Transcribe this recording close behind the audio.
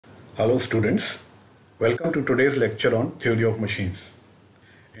Hello students, welcome to today's lecture on Theory of Machines.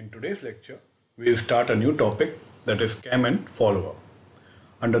 In today's lecture, we will start a new topic, that is cam and follower.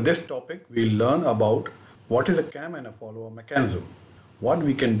 Under this topic, we will learn about what is a cam and a follower mechanism, what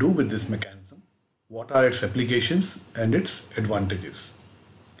we can do with this mechanism, what are its applications and its advantages.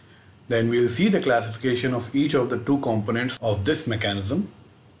 Then we will see the classification of each of the two components of this mechanism,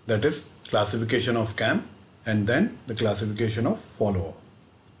 that is classification of cam and then the classification of follower.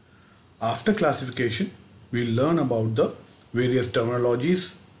 After classification, we will learn about the various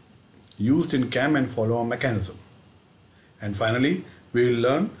terminologies used in cam and follower mechanism. And finally, we will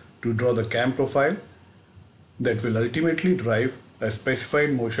learn to draw the cam profile that will ultimately drive a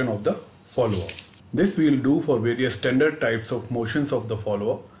specified motion of the follower. This we will do for various standard types of motions of the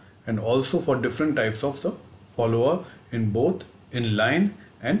follower and also for different types of the follower in both in-line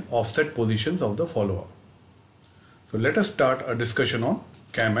and offset positions of the follower. So let us start a discussion on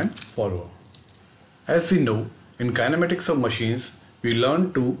cam and follower. As we know, in kinematics of machines, we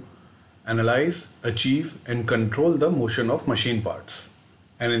learn to analyze, achieve and control the motion of machine parts.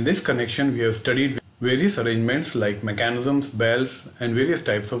 And in this connection, we have studied various arrangements like mechanisms, belts and various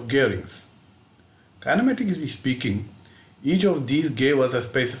types of gearings. Kinematically speaking, each of these gave us a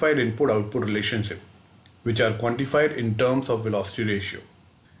specified input-output relationship, which are quantified in terms of velocity ratio.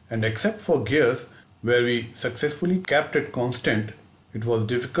 And except for gears, where we successfully kept it constant, it was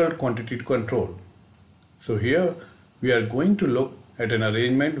difficult quantity to control. So here we are going to look at an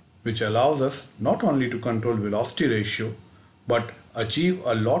arrangement which allows us not only to control velocity ratio but achieve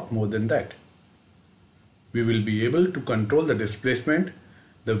a lot more than that. We will be able to control the displacement,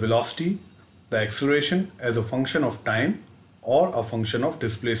 the velocity, the acceleration as a function of time or a function of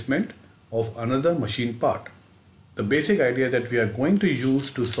displacement of another machine part. The basic idea that we are going to use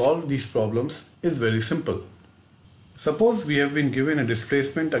to solve these problems is very simple. Suppose we have been given a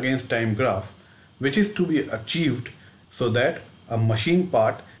displacement against time graph which is to be achieved so that a machine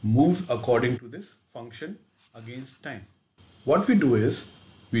part moves according to this function against time. What we do is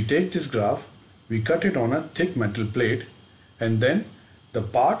we take this graph, we cut it on a thick metal plate and then the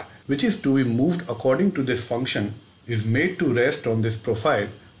part which is to be moved according to this function is made to rest on this profile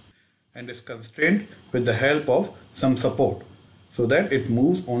and is constrained with the help of some support so that it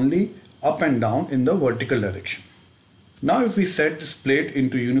moves only up and down in the vertical direction. Now if we set this plate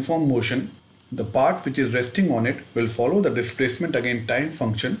into uniform motion, the part which is resting on it will follow the displacement against time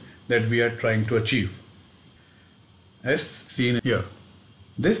function that we are trying to achieve. As seen here,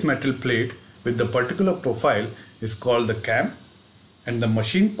 this metal plate with the particular profile is called the cam and the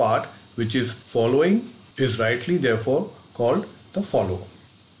machine part which is following is rightly therefore called the follower.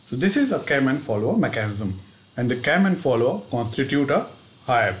 So this is a cam and follower mechanism and the cam and follower constitute a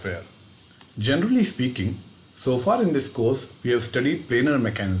higher pair. Generally speaking, so far in this course, we have studied planar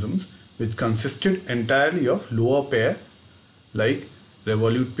mechanisms which consisted entirely of lower pair like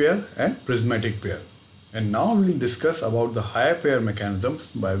revolute pair and prismatic pair. And now we will discuss about the higher pair mechanisms,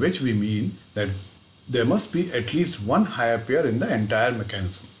 by which we mean that there must be at least one higher pair in the entire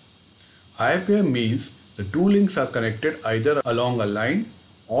mechanism. Higher pair means the two links are connected either along a line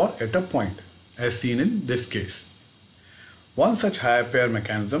or at a point, as seen in this case. One such higher pair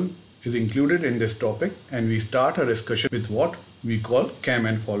mechanism is included in this topic and we start a discussion with what we call cam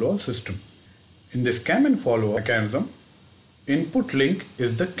and follower system. In this cam and follower mechanism, input link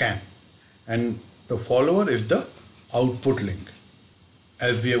is the cam and the follower is the output link.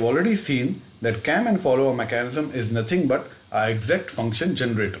 As we have already seen that cam and follower mechanism is nothing but an exact function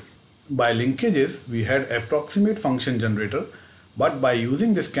generator. By linkages we had approximate function generator, but by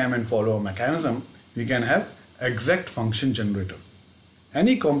using this cam and follower mechanism we can have exact function generator.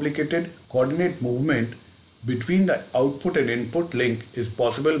 Any complicated coordinate movement between the output and input link is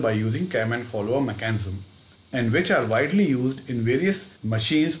possible by using cam and follower mechanism, and which are widely used in various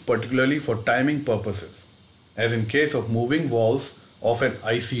machines, particularly for timing purposes, as in case of moving valves of an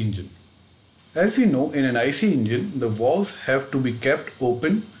IC engine. As we know, in an IC engine, the valves have to be kept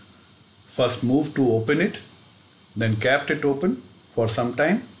open, first move to open it, then kept it open for some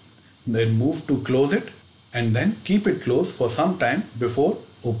time, then move to close it, and then keep it closed for some time before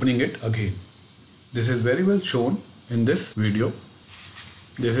opening it again. This is very well shown in this video.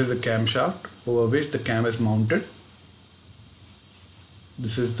 This is the camshaft over which the cam is mounted.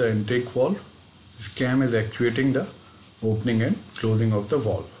 This is the intake valve. This cam is actuating the opening and closing of the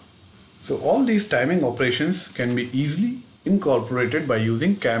valve. So all these timing operations can be easily incorporated by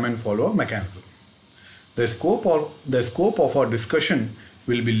using cam and follower mechanism. The scope of our discussion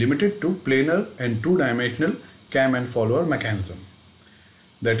will be limited to planar and two-dimensional cam and follower mechanism.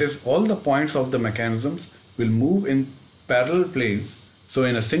 That is, all the points of the mechanisms will move in parallel planes So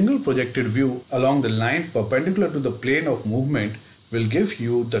in a single projected view along the line perpendicular to the plane of movement will give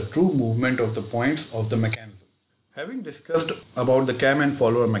you the true movement of the points of the mechanism. Having discussed about the cam and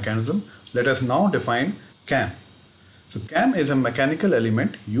follower mechanism, let us now define cam. So cam is a mechanical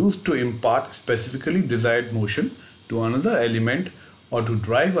element used to impart specifically desired motion to another element or to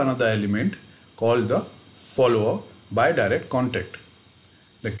drive another element called the follower by direct contact.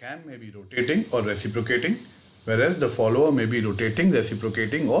 The cam may be rotating or reciprocating, whereas the follower may be rotating,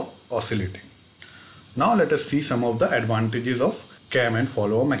 reciprocating or oscillating. Now let us see some of the advantages of cam and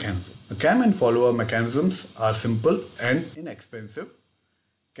follower mechanism. The cam and follower mechanisms are simple and inexpensive.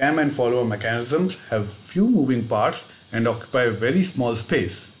 Cam and follower mechanisms have few moving parts and occupy very small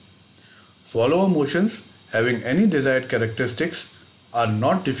space. Follower motions having any desired characteristics are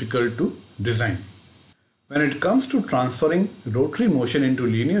not difficult to design. When it comes to transferring rotary motion into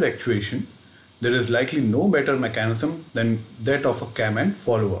linear actuation, there is likely no better mechanism than that of a cam and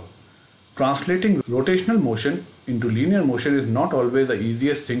follower. Translating rotational motion into linear motion is not always the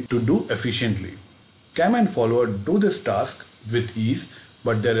easiest thing to do efficiently. Cam and follower do this task with ease,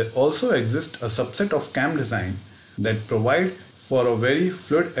 but there also exists a subset of cam design that provide for a very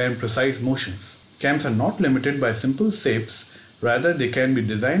fluid and precise motions. Cams are not limited by simple shapes, rather they can be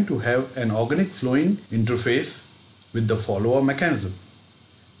designed to have an organic flowing interface with the follower mechanism.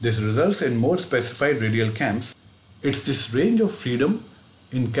 This results in more specified radial cams. It's this range of freedom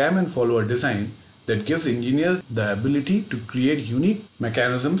in cam and follower design that gives engineers the ability to create unique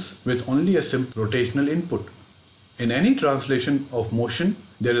mechanisms with only a simple rotational input. In any translation of motion,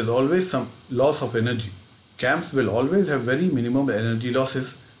 there is always some loss of energy. Cams will always have very minimum energy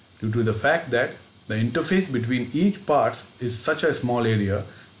losses due to the fact that the interface between each part is such a small area,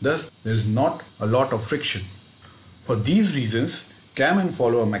 thus there is not a lot of friction. For these reasons, cam and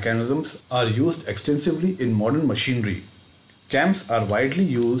follower mechanisms are used extensively in modern machinery. Cams are widely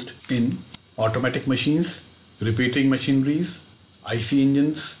used in automatic machines, repeating machineries, IC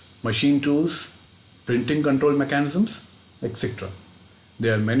engines, machine tools, printing control mechanisms, etc. They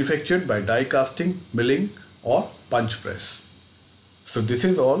are manufactured by die casting, milling or punch press. So this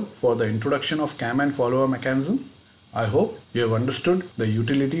is all for the introduction of cam and follower mechanism. I hope you have understood the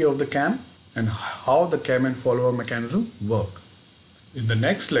utility of the cam and how the cam and follower mechanism work. In the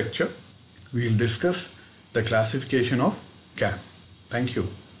next lecture, we will discuss the classification of cam. Thank you.